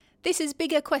This is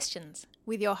Bigger Questions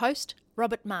with your host,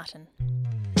 Robert Martin.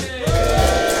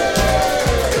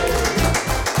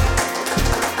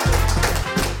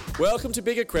 Welcome to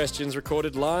Bigger Questions,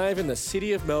 recorded live in the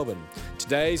city of Melbourne.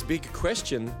 Today's big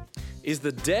question: is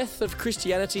the death of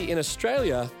Christianity in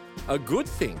Australia a good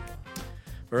thing?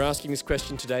 We're asking this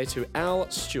question today to Al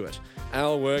Stewart.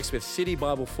 Al works with City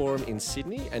Bible Forum in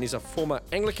Sydney and is a former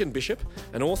Anglican bishop,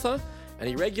 an author, and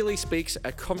he regularly speaks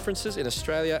at conferences in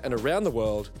Australia and around the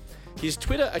world. His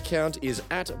Twitter account is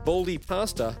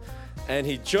 @BaldyPastor, and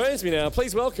he joins me now.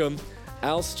 Please welcome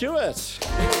Al Stewart.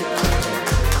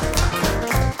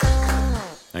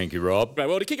 Thank you, Rob. Right,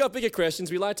 well, to kick off Bigger Questions,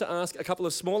 we like to ask a couple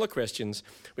of smaller questions.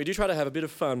 We do try to have a bit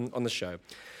of fun on the show.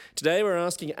 Today we're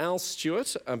asking Al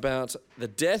Stewart about the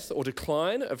death or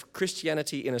decline of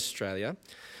Christianity in Australia.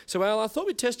 So Al, I thought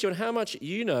we'd test you on how much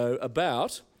you know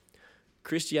about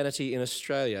Christianity in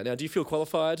Australia. Now, do you feel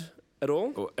qualified at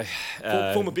all?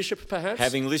 Former bishop, perhaps?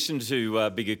 Having listened to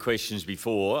Bigger Questions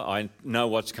before, I know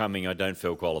what's coming. I don't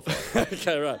feel qualified.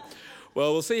 Okay, right.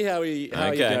 Well, we'll see how you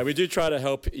go. We do try to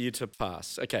help you to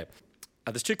pass. Okay.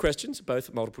 There's two questions,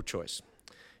 both multiple choice.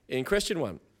 In question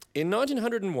one, in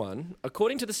 1901,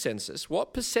 according to the census,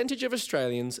 what percentage of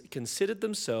Australians considered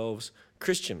themselves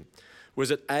Christian?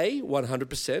 Was it A,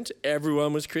 100%,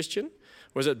 everyone was Christian?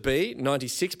 Was it B,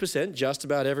 96%, just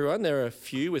about everyone? There are a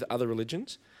few with other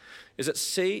religions. Is it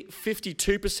C,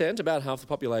 52%, about half the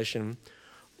population?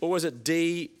 Or was it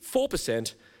D,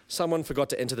 4%? Someone forgot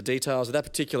to enter the details of that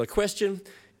particular question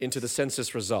into the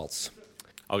census results.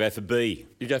 I'll go for B.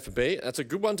 You go for B. That's a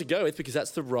good one to go with because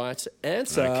that's the right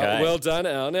answer. Okay. Well done,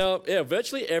 Al. Now,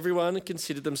 virtually everyone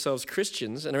considered themselves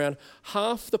Christians, and around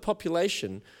half the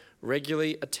population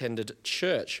regularly attended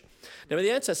church. Now, the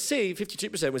answer C,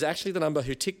 52%, was actually the number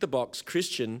who ticked the box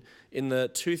Christian in the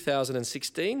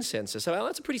 2016 census. So, Al,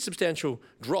 that's a pretty substantial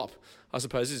drop, I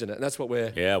suppose, isn't it? And that's what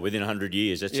we're... Yeah, within 100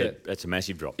 years. That's a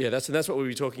massive drop. Yeah, that's what we'll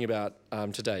be talking about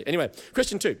today. Anyway,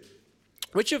 question two.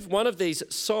 Which of one of these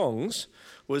songs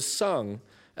was sung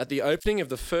at the opening of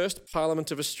the first Parliament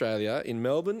of Australia in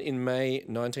Melbourne in May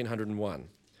 1901?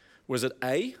 Was it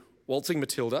A, Waltzing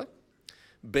Matilda,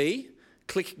 B,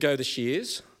 Click Go the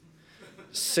Shears,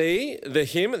 C, the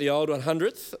hymn at the old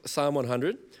 100th, Psalm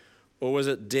 100, or was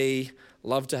it D,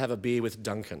 Love to Have a Beer with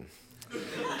Duncan?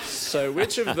 So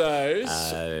which of those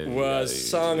was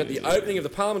sung at the opening of the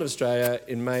Parliament of Australia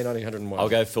in May 1901? I'll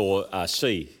go for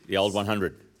C, the old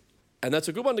 100. And that's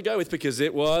a good one to go with because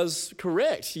it was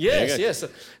correct. Yes.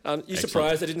 You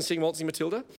surprised they didn't sing Waltzing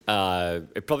Matilda?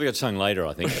 It probably got sung later,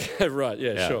 I think. Right,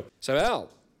 yeah, sure. So Al,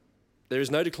 there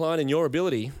is no decline in your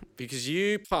ability because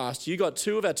you passed. You got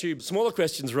two of our two smaller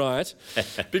questions right.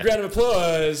 Big round of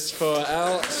applause for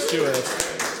Al Stewart.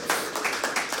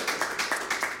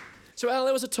 So Al,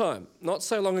 there was a time, not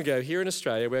so long ago, here in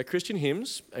Australia where Christian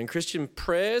hymns and Christian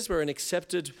prayers were an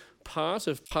accepted part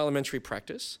of parliamentary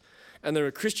practice, and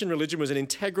the Christian religion was an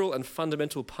integral and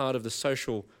fundamental part of the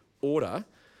social order.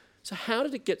 So how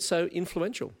did it get so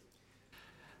influential?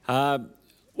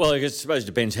 Well, I suppose it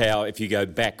depends how, if you go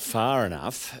back far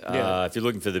enough. If you're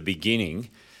looking for the beginning,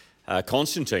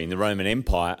 Constantine, the Roman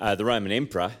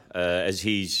emperor, as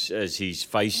he's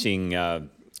facing a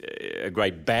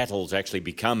great battle to actually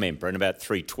become emperor in about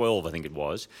 312, I think it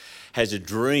was, has a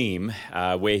dream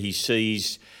where he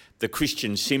sees the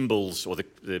Christian symbols, or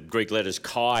the Greek letters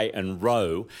chi and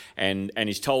rho, and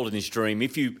is told in this dream,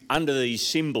 if you under these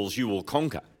symbols you will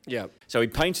conquer. Yeah. So he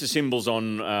paints the symbols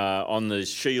on the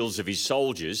shields of his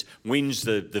soldiers, wins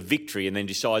the victory, and then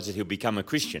decides that he'll become a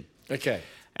Christian. Okay.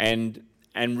 And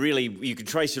really, you could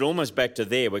trace it almost back to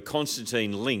there, where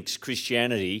Constantine links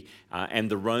Christianity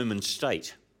and the Roman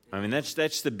state. I mean,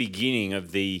 that's the beginning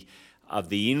of the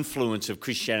influence of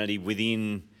Christianity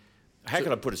within. How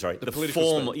can I put it? Sorry, the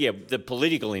political the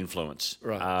political influence.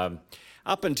 Right.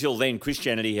 Up until then,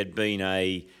 Christianity had been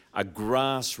a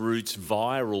grassroots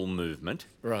viral movement.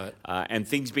 Right. And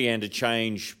things began to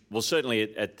change. Well,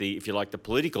 certainly at the, if you like, the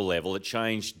political level, it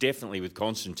changed definitely with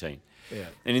Constantine. Yeah.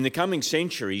 And in the coming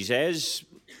centuries, as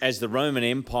the Roman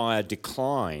Empire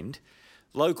declined,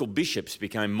 local bishops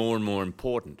became more and more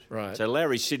important. Right. So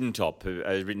Larry Siddentop, who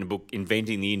has written a book,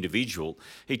 Inventing the Individual,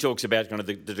 he talks about kind of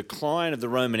the decline of the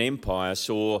Roman Empire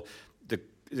saw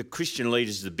the Christian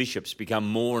leaders, the bishops, become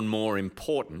more and more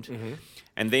important. Mm-hmm.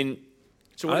 And then...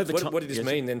 So what did this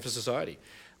mean then for society?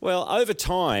 Well, over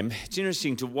time, it's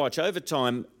interesting to watch. Over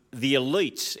time, the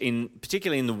elites,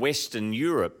 particularly in the Western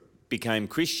Europe, became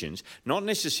Christians, not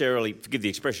necessarily, forgive the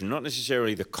expression, not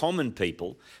necessarily the common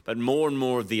people, but more and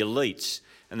more of the elites.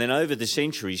 And then over the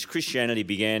centuries, Christianity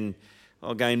began,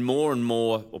 gain more and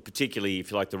more, or particularly,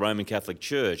 if you like, the Roman Catholic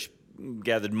Church,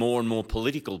 gathered more and more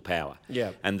political power.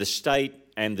 Yeah. And the state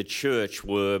and the church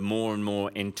were more and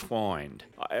more entwined.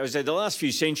 I would say the last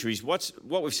few centuries, what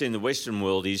we've seen in the Western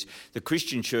world is the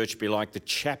Christian church be like the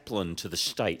chaplain to the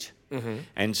state. Mm-hmm.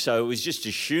 And so it was just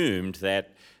assumed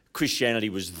that Christianity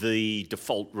was the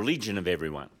default religion of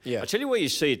everyone. Yeah. I tell you where you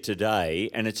see it today,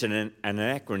 and it's an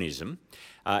anachronism,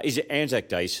 is an Anzac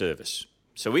Day service.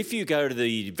 So if you go to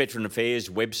the Veteran Affairs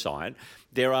website,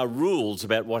 there are rules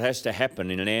about what has to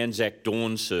happen in an Anzac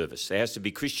dawn service. There has to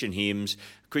be Christian hymns,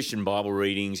 Christian Bible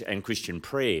readings and Christian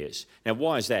prayers. Now,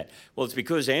 why is that? Well, it's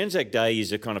because Anzac Day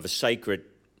is a kind of a sacred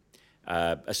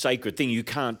thing. You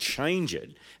can't change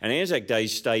it. And Anzac Day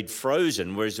stayed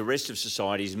frozen, whereas the rest of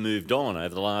society has moved on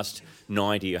over the last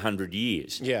 90, 100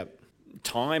 years. Yeah.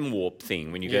 Time warp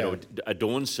thing when you go to a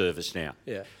dawn service now.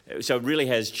 Yeah. So it really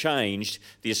has changed.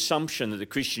 The assumption that the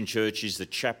Christian church is the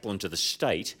chaplain to the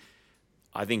state,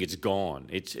 I think it's gone.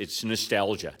 It's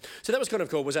nostalgia. So that was kind of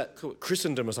called, was that called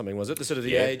Christendom or something, was it? The sort of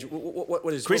the age?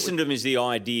 What is Christendom is the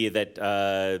idea that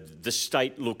the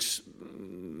state looks,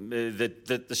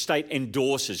 that the state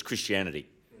endorses Christianity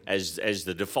as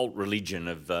the default religion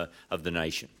of the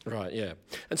nation. Right, yeah.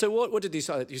 And so what did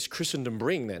this Christendom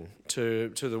bring then to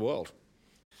the world?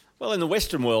 Well, in the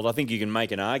Western world, I think you can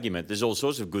make an argument. There's all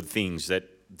sorts of good things that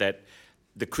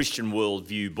the Christian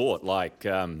worldview brought, like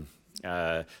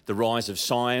the rise of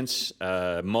science,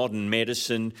 modern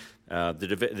medicine,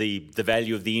 the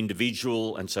value of the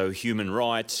individual, and so human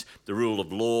rights, the rule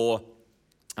of law,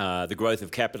 the growth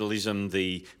of capitalism,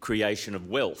 the creation of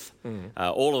wealth.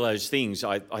 All of those things,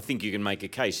 I think you can make a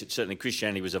case that certainly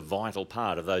Christianity was a vital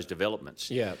part of those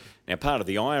developments. Yeah. Now, part of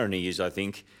the irony is, I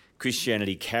think,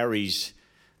 Christianity carries,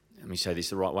 let me say this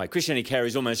the right way, Christianity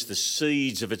carries almost the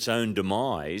seeds of its own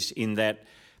demise in that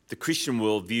the Christian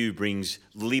worldview brings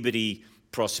liberty,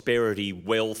 prosperity,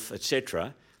 wealth,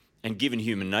 etc. And given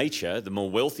human nature, the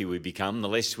more wealthy we become, the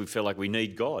less we feel like we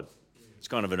need God. It's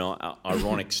kind of an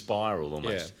ironic spiral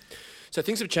almost. Yeah. So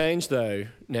things have changed though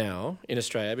now in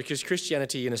Australia because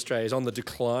Christianity in Australia is on the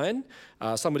decline.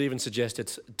 Some would even suggest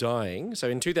it's dying. So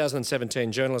in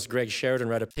 2017, journalist Greg Sheridan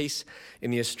wrote a piece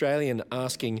in The Australian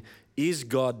asking, "Is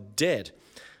God dead?"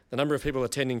 The number of people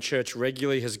attending church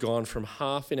regularly has gone from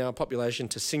half in our population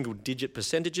to single-digit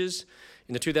percentages.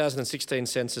 In the 2016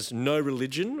 census, no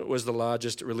religion was the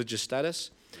largest religious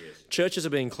status. Yes. Churches are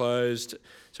being closed.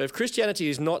 So if Christianity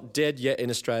is not dead yet in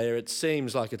Australia, it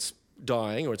seems like it's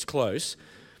dying or it's close.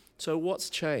 So what's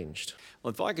changed?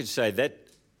 Well, if I could say that,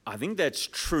 I think that's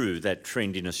true, that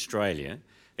trend in Australia.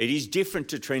 It is different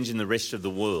to trends in the rest of the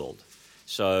world.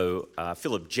 So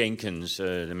Philip Jenkins,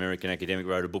 an American academic,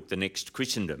 wrote a book, The Next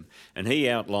Christendom, and he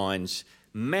outlines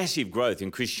massive growth in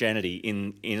Christianity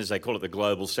in, as they call it, the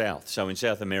global south. So in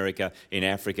South America, in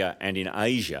Africa and in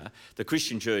Asia, the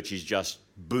Christian church is just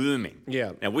booming.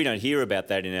 Yeah. Now, we don't hear about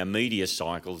that in our media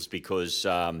cycles because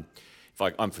I'm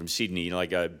from Sydney, I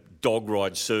go, dog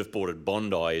ride surfboard at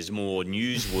Bondi is more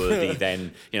newsworthy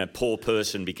than, poor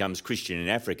person becomes Christian in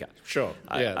Africa. Sure,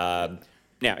 yeah.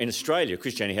 Now, in Australia,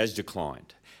 Christianity has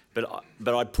declined. But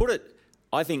I'd put it,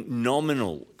 I think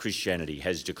nominal Christianity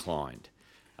has declined.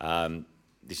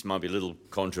 This might be a little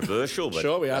controversial, but...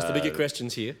 Sure, we ask the bigger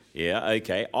questions here. Yeah,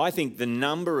 okay. I think the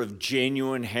number of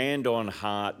genuine,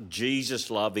 hand-on-heart,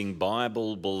 Jesus-loving,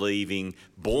 Bible-believing,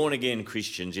 born-again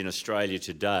Christians in Australia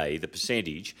today, the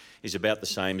percentage, is about the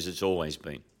same as it's always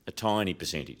been, a tiny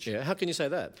percentage. Yeah, how can you say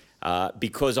that?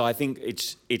 Because I think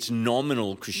it's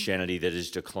nominal Christianity that has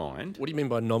declined. What do you mean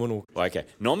by nominal? Okay,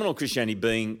 nominal Christianity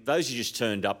being those who just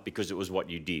turned up because it was what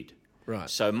you did. Right.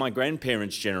 So my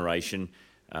grandparents' generation,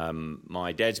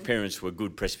 my dad's parents were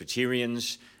good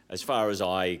Presbyterians. As far as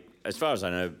I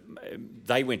know,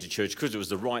 they went to church because it was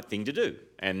the right thing to do,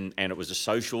 and it was a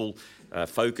social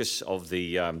focus of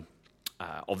the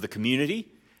community.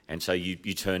 And so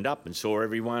you turned up and saw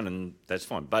everyone, and that's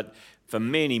fine. But for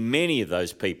many, many of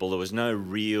those people, there was no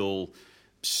real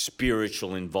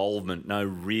spiritual involvement, no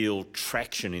real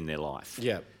traction in their life.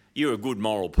 Yeah. You're a good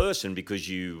moral person because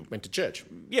you... Went to church.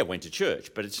 Yeah, went to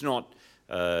church. But it's not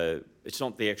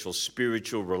the actual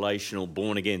spiritual, relational,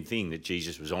 born-again thing that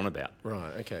Jesus was on about.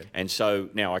 Right, okay. And so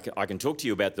now I can talk to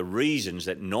you about the reasons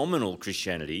that nominal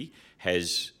Christianity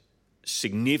has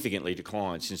significantly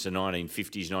declined since the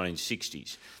 1950s,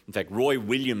 1960s. In fact, Roy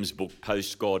Williams' book,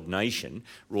 Post-God Nation,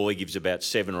 Roy gives about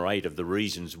 7 or 8 of the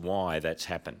reasons why that's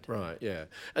happened. Right, yeah.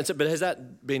 And so, but has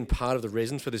that been part of the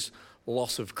reasons for this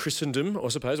loss of Christendom, I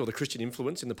suppose, or the Christian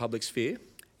influence in the public sphere?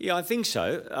 Yeah, I think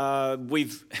so.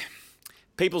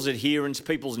 People's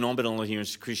nominal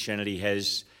adherence to Christianity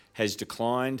has has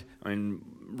declined. I mean,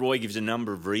 Roy gives a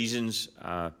number of reasons.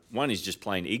 One is just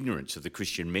plain ignorance of the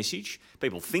Christian message.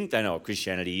 People think they know what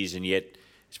Christianity is, and yet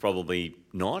it's probably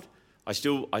not. I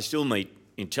still meet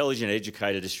intelligent,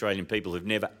 educated Australian people who've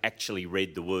never actually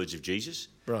read the words of Jesus,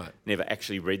 right? Never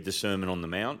actually read the Sermon on the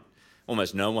Mount.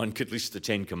 Almost no one could list the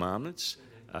Ten Commandments.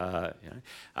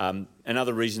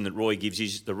 Another reason that Roy gives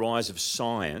is the rise of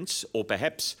science, or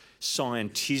perhaps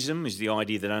scientism is the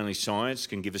idea that only science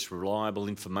can give us reliable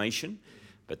information,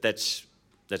 but that's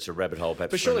a rabbit hole.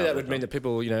 Perhaps. But surely that would mean that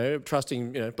people,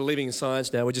 trusting, believing in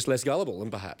science now were just less gullible than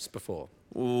perhaps before.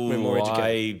 Ooh, more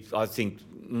educated. I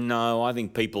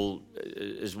think people,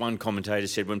 as one commentator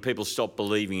said, when people stop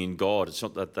believing in God, it's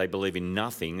not that they believe in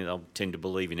nothing; they'll tend to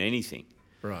believe in anything.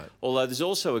 Right. Although there's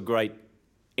also a great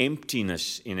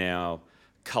emptiness in our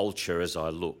culture as I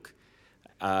look.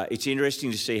 It's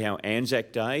interesting to see how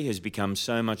Anzac Day has become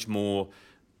so much more,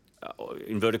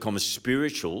 inverted commas,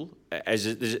 spiritual,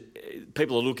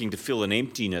 people are looking to fill an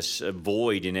emptiness, a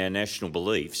void in our national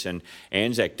beliefs, and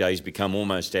Anzac Day has become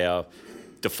almost our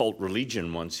default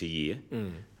religion once a year.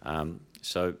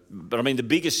 But I mean, the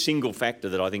biggest single factor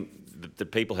that I think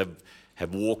that people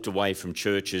have walked away from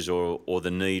churches or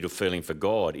the need or feeling for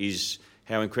God is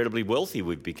how incredibly wealthy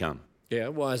we've become. Yeah,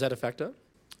 why is that a factor?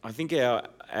 I think our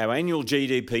annual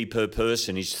GDP per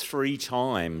person is 3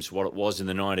 times what it was in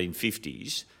the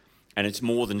 1950s, and it's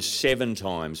more than 7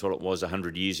 times what it was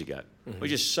 100 years ago. Mm-hmm. We're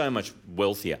just so much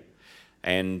wealthier.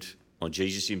 And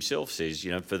Jesus himself says,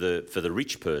 for the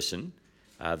rich person,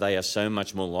 they are so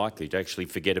much more likely to actually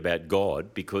forget about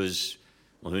God because,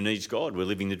 well, who needs God? We're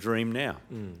living the dream now.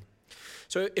 Mm.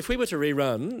 So if we were to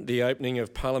rerun the opening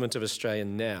of Parliament of Australia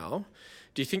now,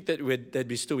 do you think that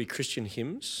there'd still be Christian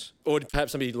hymns? Or would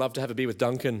perhaps somebody love to have a beer with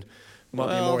Duncan might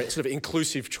be a more sort of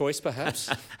inclusive choice, perhaps?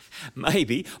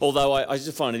 Maybe, although I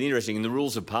just find it interesting, in the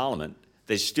rules of Parliament,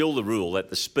 there's still the rule that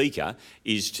the Speaker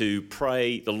is to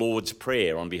pray the Lord's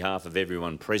Prayer on behalf of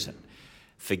everyone present.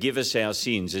 Forgive us our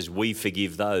sins as we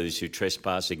forgive those who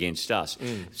trespass against us.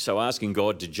 Mm. So asking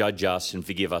God to judge us and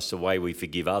forgive us the way we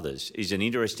forgive others is an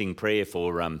interesting prayer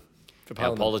for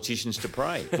our politicians to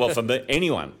pray. Well, for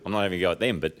anyone. I'm not having a go at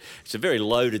them, but it's a very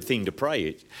loaded thing to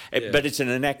pray. But it's an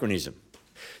anachronism.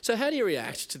 So how do you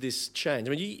react to this change?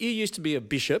 I mean, you used to be a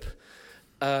bishop.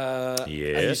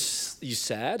 Yes. Are you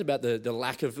sad about the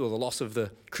lack of, or the loss of the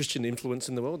Christian influence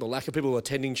in the world, the lack of people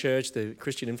attending church, the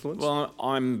Christian influence? Well,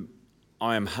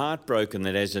 I am heartbroken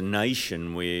that as a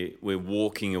nation we're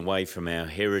walking away from our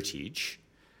heritage.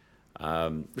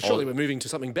 But surely we're moving to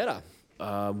something better.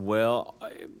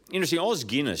 Interesting. Os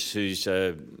Guinness, who's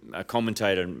a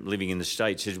commentator living in the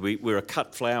States, says we're a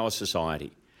cut flower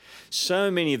society. So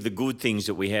many of the good things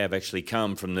that we have actually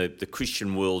come from the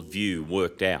Christian worldview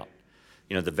worked out.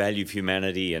 The value of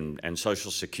humanity and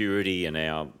social security and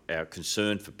our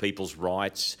concern for people's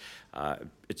rights,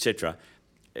 etc.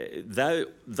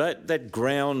 That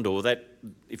ground, or that,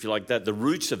 if you like, that the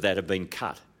roots of that have been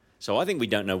cut. So I think we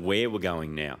don't know where we're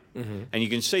going now. Mm-hmm. And you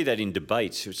can see that in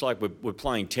debates. It's like we're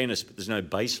playing tennis, but there's no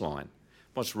baseline.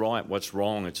 What's right, what's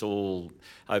wrong, it's all...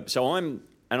 So I'm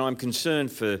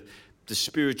concerned for the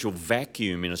spiritual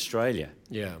vacuum in Australia.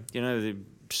 Yeah. The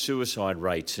suicide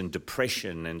rates and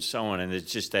depression and so on, and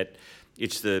it's just that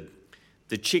it's the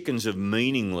chickens of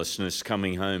meaninglessness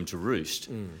coming home to roost.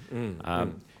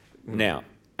 Now,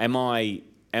 am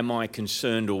I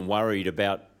concerned or worried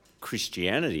about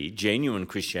Christianity, genuine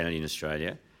Christianity in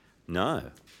Australia?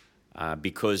 No,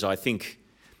 because I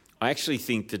actually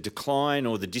think the decline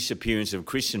or the disappearance of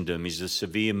Christendom is the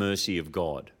severe mercy of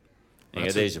God.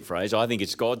 There's a phrase. I think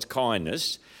it's God's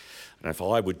kindness. I don't know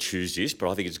if I would choose this, but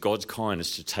I think it's God's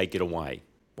kindness to take it away.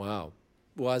 Wow.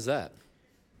 Why is that?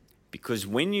 Because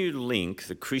when you link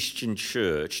the Christian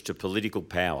church to political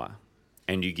power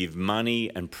and you give money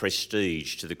and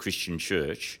prestige to the Christian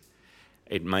church,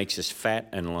 it makes us fat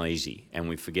and lazy, and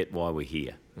we forget why we're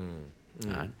here.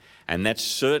 Right? And that's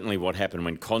certainly what happened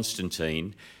when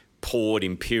Constantine poured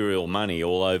imperial money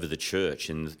all over the church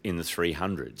in the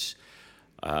 300s.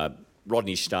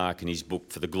 Rodney Stark, in his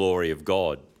book For the Glory of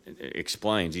God,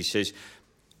 explains, he says,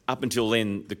 up until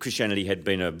then, the Christianity had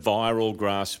been a viral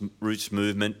grassroots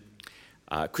movement.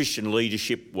 Christian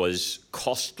leadership was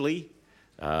costly.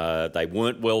 They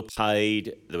weren't well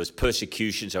paid. There was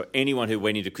persecution. So anyone who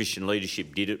went into Christian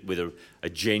leadership did it with a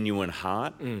genuine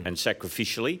heart and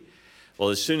sacrificially. Well,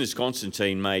 as soon as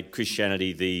Constantine made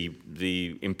Christianity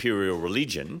the imperial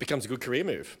religion... Becomes a good career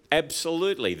move.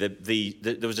 Absolutely.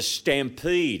 There was a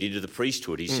stampede into the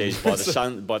priesthood, he says,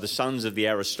 by the sons of the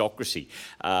aristocracy.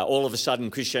 All of a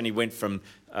sudden, Christianity went from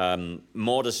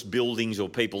modest buildings or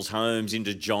people's homes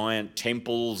into giant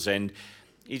temples, and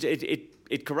it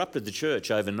it corrupted the church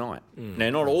overnight. Now,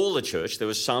 not all the church. There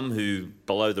were some who,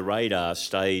 below the radar,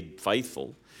 stayed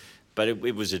faithful, but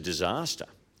it was a disaster.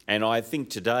 And I think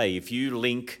today, if you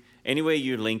link, anywhere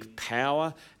you link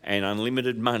power and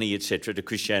unlimited money, etc., to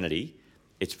Christianity,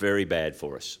 it's very bad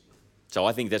for us. So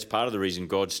I think that's part of the reason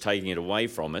God's taking it away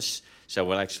from us, so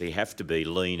we'll actually have to be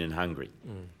lean and hungry.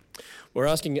 We're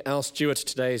asking Al Stewart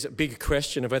today's big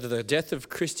question of whether the death of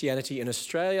Christianity in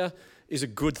Australia is a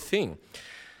good thing.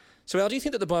 So, Al, do you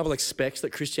think that the Bible expects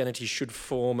that Christianity should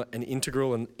form an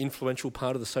integral and influential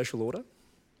part of the social order?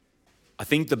 I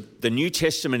think the New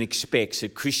Testament expects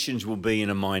that Christians will be in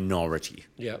a minority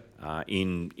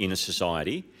in a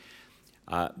society,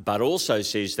 but also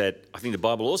says that I think the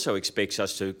Bible also expects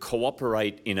us to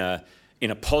cooperate in a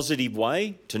positive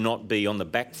way, to not be on the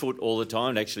back foot all the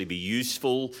time, to actually be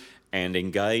useful and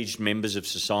engaged members of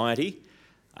society,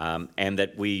 and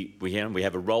that we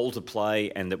have a role to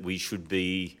play and that we should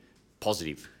be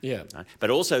positive. Yeah.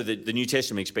 But also the New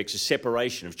Testament expects a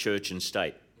separation of church and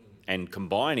state, and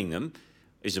combining them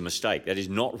is a mistake. That is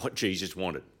not what Jesus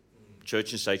wanted.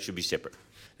 Church and state should be separate.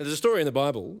 Now, there's a story in the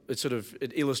Bible.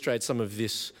 It illustrates some of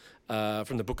this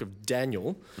from the book of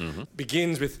Daniel.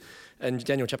 Begins with, in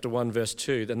Daniel chapter 1, verse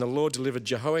 2, then the Lord delivered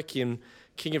Jehoiakim,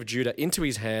 king of Judah, into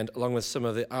his hand, along with some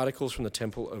of the articles from the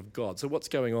temple of God. So what's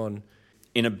going on?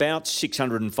 In about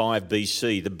 605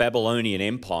 BC, the Babylonian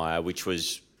Empire, which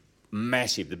was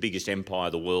massive, the biggest empire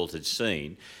the world had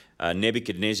seen,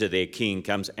 Nebuchadnezzar, their king,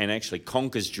 comes and actually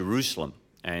conquers Jerusalem.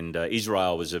 And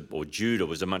Israel Judah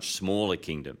was a much smaller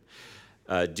kingdom.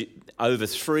 Over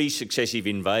 3 successive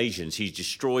invasions, he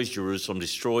destroys Jerusalem,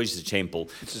 destroys the temple.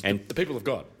 And the people of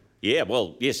God. Yeah,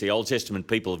 well, yes, the Old Testament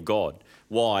people of God.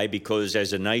 Why? Because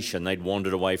as a nation, they'd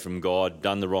wandered away from God,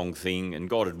 done the wrong thing, and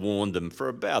God had warned them for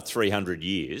about 300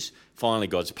 years. Finally,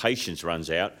 God's patience runs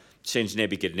out, sends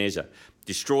Nebuchadnezzar,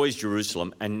 destroys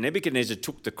Jerusalem, and Nebuchadnezzar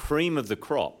took the cream of the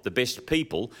crop, the best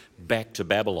people, back to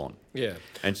Babylon. Yeah.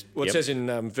 And it says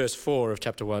in verse 4 of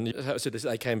chapter 1, it said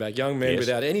they came back, young men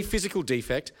without any physical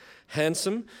defect,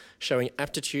 handsome, showing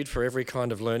aptitude for every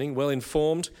kind of learning, well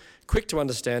informed, quick to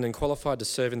understand and qualified to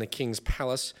serve in the king's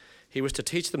palace. He was to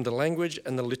teach them the language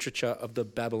and the literature of the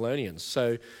Babylonians.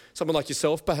 So someone like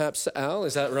yourself, perhaps, Al,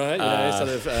 is that right? Sort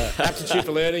of aptitude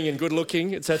for learning and good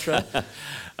looking, etc.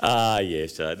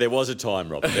 Yes. There was a time,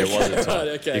 Robert. There was a time. Right,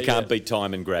 okay, you can't beat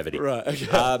time and gravity. Right.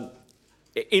 Okay.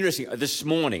 Interesting. This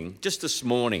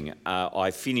morning,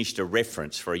 I finished a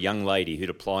reference for a young lady who'd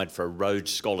applied for a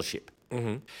Rhodes Scholarship.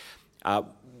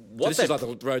 This is like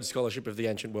the Rhodes Scholarship of the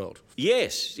ancient world.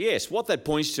 Yes. What that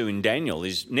points to in Daniel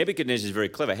is Nebuchadnezzar is very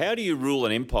clever. How do you rule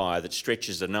an empire that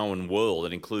stretches the known world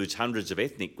and includes hundreds of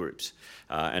ethnic groups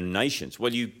and nations?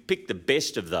 Well, you pick the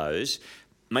best of those,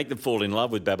 make them fall in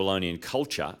love with Babylonian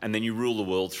culture, and then you rule the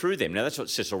world through them. Now, that's what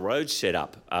Cecil Rhodes set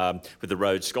up with the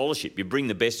Rhodes Scholarship. You bring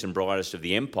the best and brightest of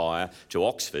the empire to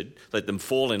Oxford, let them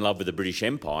fall in love with the British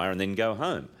Empire, and then go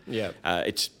home. Yeah.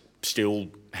 It still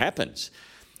happens.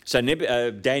 So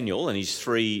Daniel and his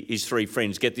three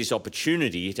friends get this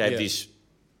opportunity to have this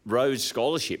Rhodes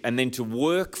Scholarship and then to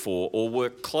work for or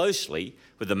work closely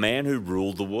with the man who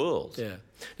ruled the world. Yeah.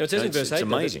 Now it says in verse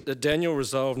 8 that Daniel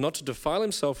resolved not to defile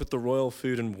himself with the royal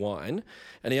food and wine,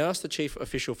 and he asked the chief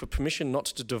official for permission not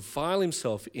to defile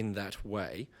himself in that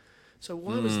way. So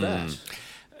why was that?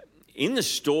 In the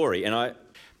story, and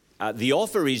the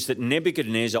offer is that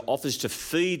Nebuchadnezzar offers to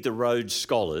feed the Rhodes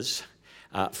scholars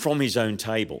from his own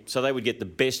table. So they would get the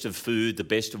best of food, the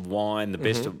best of wine, the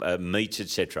best of meats,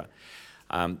 etc.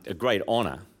 A great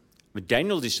honour. But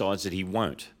Daniel decides that he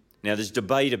won't. Now, there's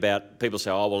debate about, people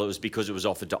say, it was because it was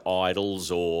offered to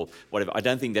idols or whatever. I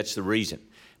don't think that's the reason.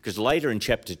 Because later in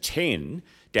chapter 10,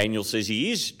 Daniel says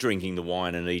he is drinking the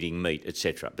wine and eating meat,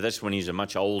 etc. But that's when he's a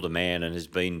much older man and has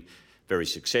been very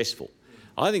successful.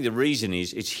 I think the reason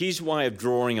is it's his way of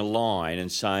drawing a line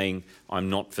and saying, I'm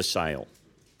not for sale.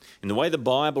 In the way the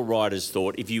Bible writers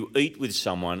thought, if you eat with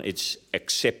someone, it's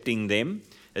accepting them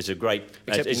as a great...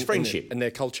 it's friendship. And their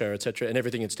culture, etc., and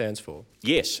everything it stands for.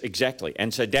 Yes, exactly.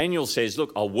 And so Daniel says,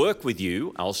 look, I'll work with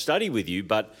you, I'll study with you,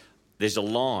 but there's a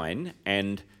line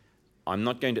and I'm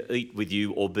not going to eat with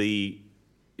you or be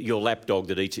your lapdog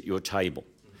that eats at your table.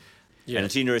 Yeah. And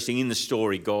it's interesting, in the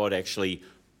story, God actually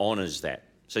honours that.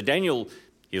 So Daniel...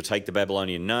 He'll take the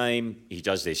Babylonian name, he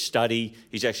does their study,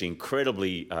 he's actually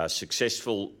incredibly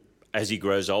successful as he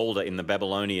grows older in the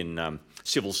Babylonian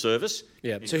civil service.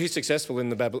 Yeah, so he's successful in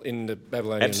the Babylonian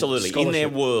Absolutely. scholarship.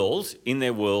 In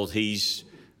their world, he's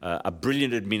a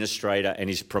brilliant administrator and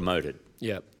is promoted.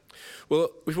 Yeah. Well,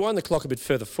 if we wind the clock a bit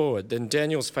further forward, then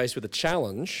Daniel's faced with a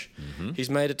challenge. He's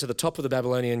made it to the top of the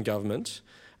Babylonian government.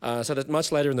 So that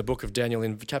much later in the book of Daniel,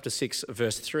 in chapter 6,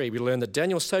 verse 3, we learn that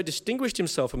Daniel so distinguished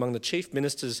himself among the chief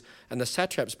ministers and the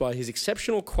satraps by his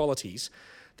exceptional qualities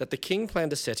that the king planned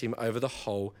to set him over the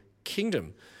whole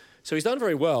kingdom. So he's done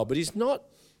very well, but he's not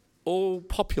all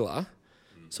popular.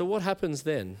 So what happens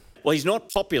then? Well, he's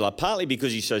not popular, partly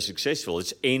because he's so successful.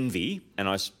 It's envy, and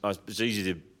it's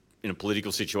easy to, in a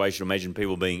political situation, imagine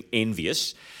people being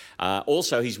envious.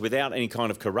 Also, he's without any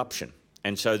kind of corruption.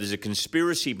 And so there's a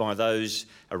conspiracy by those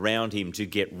around him to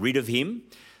get rid of him.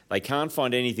 They can't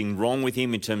find anything wrong with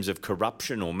him in terms of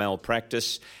corruption or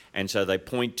malpractice, and so they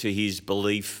point to his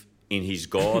belief in his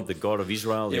God, the God of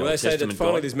Israel, the Old they say Testament that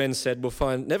finally God. these men said,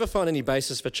 we'll never find any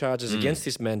basis for charges against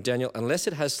this man, Daniel, unless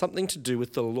it has something to do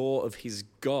with the law of his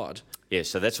God. Yes,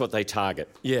 so that's what they target.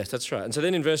 Yes, that's right. And so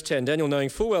then in verse 10, Daniel, knowing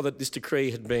full well that this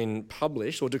decree had been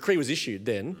published, or decree was issued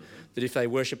then, that if they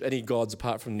worshipped any gods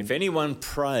apart from... If anyone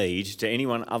prayed to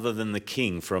anyone other than the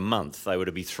king for a month, they were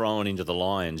to be thrown into the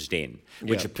lion's den,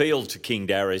 which appealed to King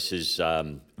Darius's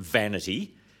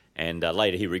vanity. And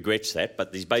later he regrets that,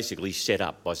 but he's basically set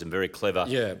up by some very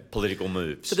clever political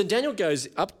moves. So then Daniel goes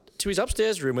up to his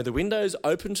upstairs room where the windows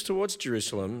opened towards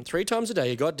Jerusalem. 3 times a day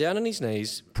he got down on his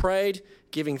knees, prayed,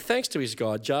 giving thanks to his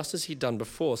God, just as he'd done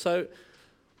before. So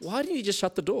why didn't he just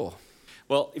shut the door?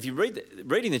 Well, if you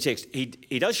reading the text,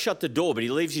 he does shut the door, but he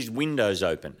leaves his windows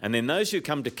open. And then those who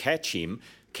come to catch him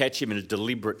in a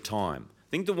deliberate time.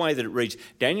 I think the way that it reads,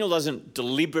 Daniel doesn't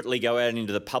deliberately go out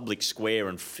into the public square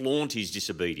and flaunt his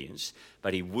disobedience,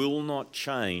 but he will not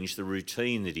change the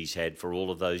routine that he's had for all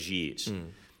of those years.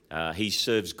 He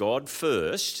serves God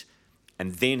first,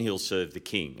 and then he'll serve the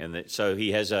king. And so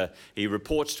he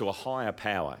reports to a higher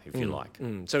power, if you like.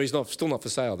 So he's still not for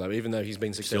sale, though, even though he's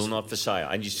been successful. Still not for sale.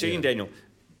 And you see in Daniel,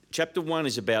 chapter 1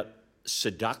 is about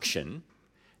seduction.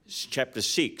 Chapter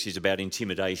 6 is about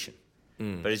intimidation.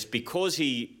 But it's because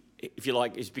if you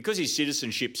like, it's because his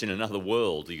citizenship's in another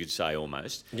world, you could say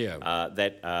almost,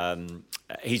 that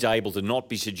he's able to not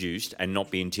be seduced and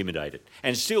not be intimidated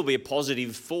and still be a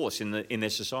positive force in their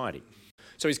society.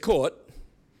 So he's caught.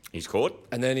 He's caught.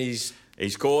 And then he's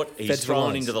caught. He's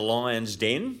thrown into the lion's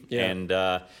den. Yeah. And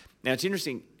now it's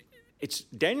interesting.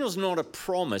 Daniel's not a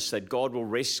promise that God will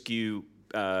rescue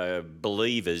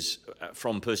believers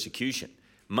from persecution.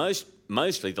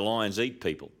 Mostly the lions eat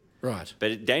people. Right.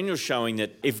 But Daniel's showing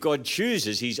that if God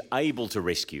chooses, he's able to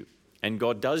rescue. And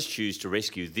God does choose to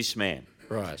rescue this man.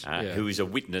 Right. Who is a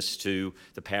witness to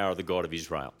the power of the God of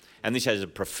Israel. And this has a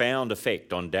profound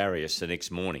effect on Darius the next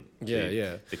morning,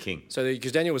 the king. So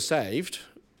because Daniel was saved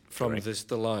from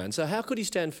the lion, so how could he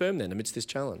stand firm then amidst this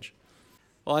challenge?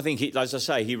 Well, I think, as I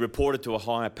say, he reported to a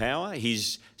higher power.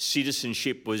 His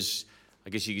citizenship was, I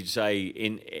guess you could say,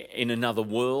 in another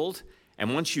world.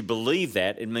 And once you believe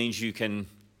that, it means you can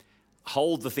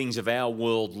hold the things of our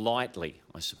world lightly,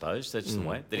 I suppose. That's the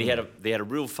way. That he had a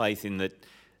real faith in that.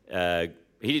 I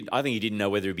think he didn't know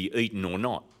whether he'd be eaten or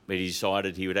not, but he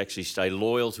decided he would actually stay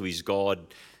loyal to his God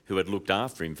who had looked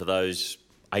after him for those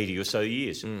 80 or so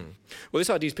years. Well, this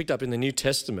idea is picked up in the New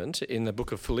Testament in the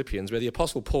book of Philippians, where the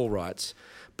Apostle Paul writes,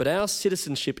 "But our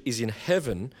citizenship is in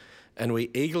heaven, and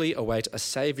we eagerly await a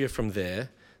Saviour from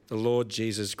there, the Lord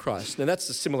Jesus Christ." Now, that's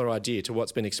a similar idea to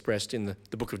what's been expressed in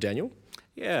the book of Daniel.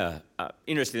 Yeah.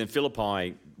 Interesting, in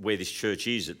Philippi, where this church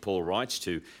is that Paul writes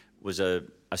to, was a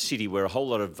city where a whole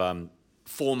lot of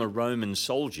former Roman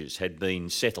soldiers had been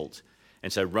settled.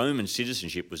 And so Roman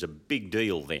citizenship was a big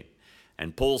deal then.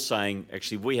 And Paul's saying,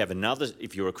 actually, we have another,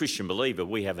 if you're a Christian believer,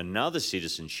 we have another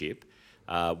citizenship.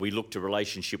 We look to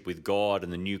relationship with God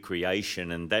and the new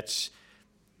creation, and that's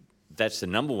the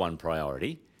number one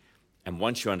priority. And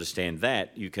once you understand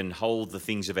that, you can hold the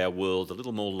things of our world a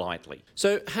little more lightly.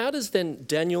 So how does then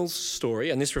Daniel's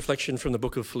story and this reflection from the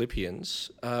book of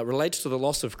Philippians relate to the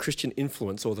loss of Christian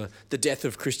influence or the death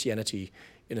of Christianity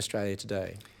in Australia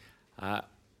today? I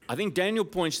think Daniel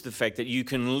points to the fact that you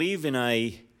can live in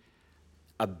a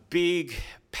big,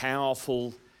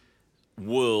 powerful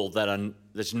world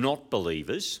that's not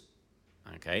believers.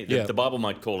 Okay, the Bible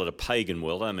might call it a pagan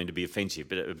world. I don't mean to be offensive,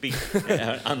 but a big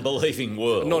unbelieving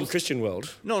world. Non-Christian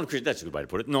world. That's a good way to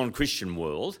put it. Non-Christian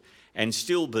world, and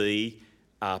still be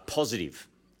positive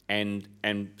and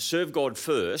serve God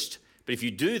first. But if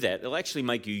you do that, it'll actually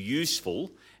make you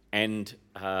useful and,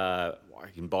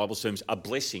 in Bible terms, a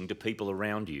blessing to people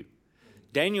around you.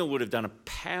 Daniel would have done a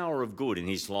power of good in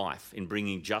his life in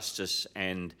bringing justice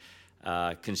and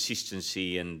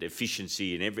consistency and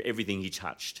efficiency in everything he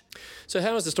touched. So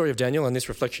how has the story of Daniel and this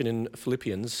reflection in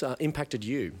Philippians impacted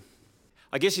you?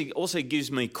 I guess it also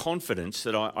gives me confidence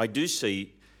that I do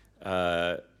see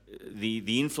the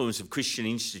influence of Christian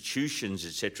institutions,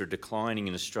 etc., declining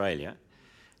in Australia.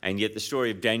 and yet the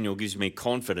story of Daniel gives me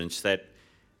confidence that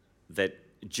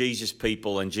Jesus'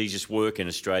 people and Jesus' work in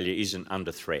Australia isn't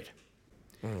under threat.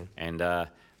 And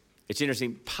it's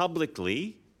interesting,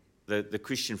 publicly, the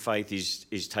Christian faith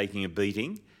is taking a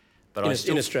beating. But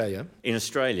in Australia? In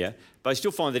Australia. But I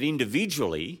still find that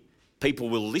individually, people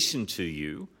will listen to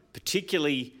you,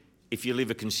 particularly if you live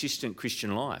a consistent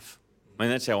Christian life. I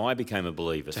mean, that's how I became a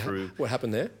believer. What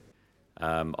happened there?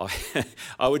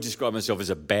 I would describe myself as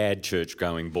a bad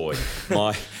church-going boy.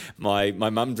 My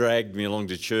mum dragged me along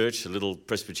to church, a little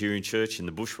Presbyterian church in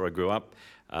the bush where I grew up.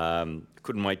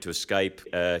 Couldn't wait to escape.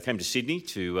 Came to Sydney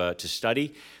to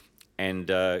study, and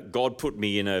God put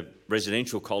me in a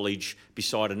residential college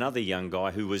beside another young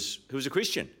guy who was a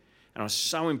Christian. And I was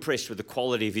so impressed with the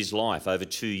quality of his life over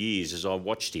 2 years as I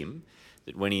watched him,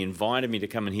 that when he invited me to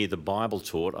come and hear the Bible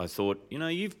taught, I thought,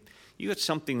 you've got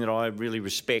something that I really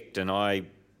respect and I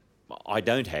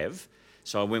don't have.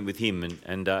 So I went with him,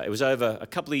 and it was over a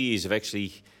couple of years of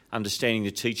actually understanding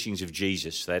the teachings of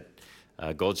Jesus that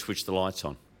God switched the lights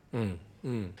on. A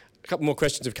couple more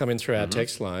questions have come in through our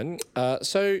text line.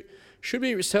 So should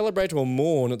we celebrate or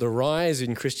mourn the rise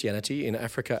in Christianity in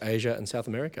Africa, Asia and South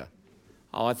America?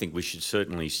 Oh, I think we should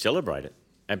certainly celebrate it,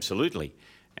 absolutely.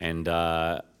 And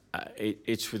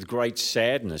it's with great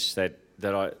sadness that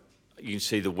you can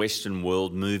see the Western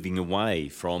world moving away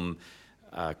from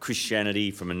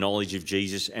Christianity, from a knowledge of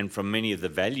Jesus, and from many of the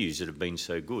values that have been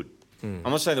so good. I'm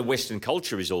not saying the Western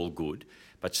culture is all good,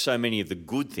 but so many of the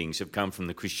good things have come from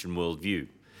the Christian worldview.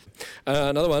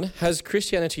 Another one, has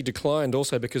Christianity declined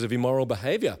also because of immoral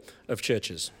behaviour of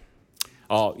churches?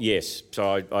 Oh, yes.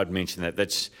 So I'd mention that.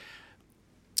 That's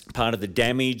part of the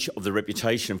damage of the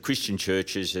reputation of Christian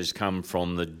churches has come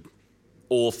from the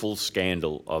awful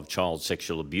scandal of child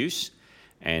sexual abuse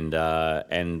and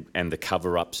the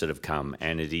cover-ups that have come,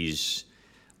 and it is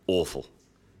awful.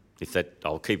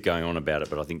 I'll keep going on about it,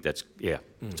 but I think it's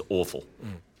awful.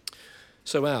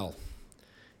 So Al,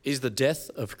 is the death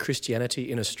of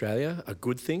Christianity in Australia a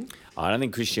good thing? I don't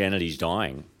think Christianity is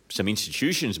dying. Some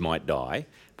institutions might die,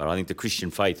 but I think the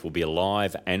Christian faith will be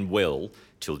alive and well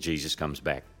till Jesus comes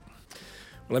back.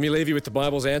 Well, let me leave you with the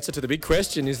Bible's answer to the big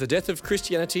question, is the death of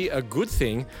Christianity a good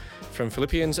thing? From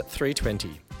Philippians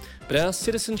 3:20. But our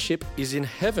citizenship is in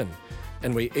heaven,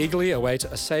 and we eagerly await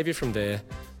a Saviour from there,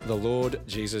 the Lord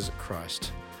Jesus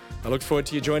Christ. I look forward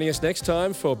to you joining us next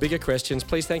time for Bigger Questions.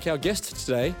 Please thank our guest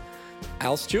today,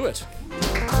 Al Stewart.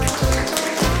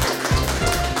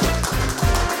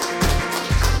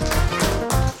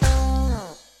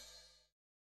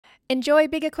 Enjoy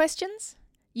Bigger Questions?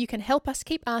 You can help us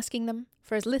keep asking them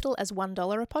for as little as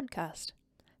 $1 a podcast.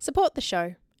 Support the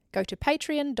show. Go to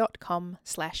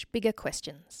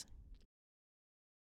patreon.com/biggerquestions.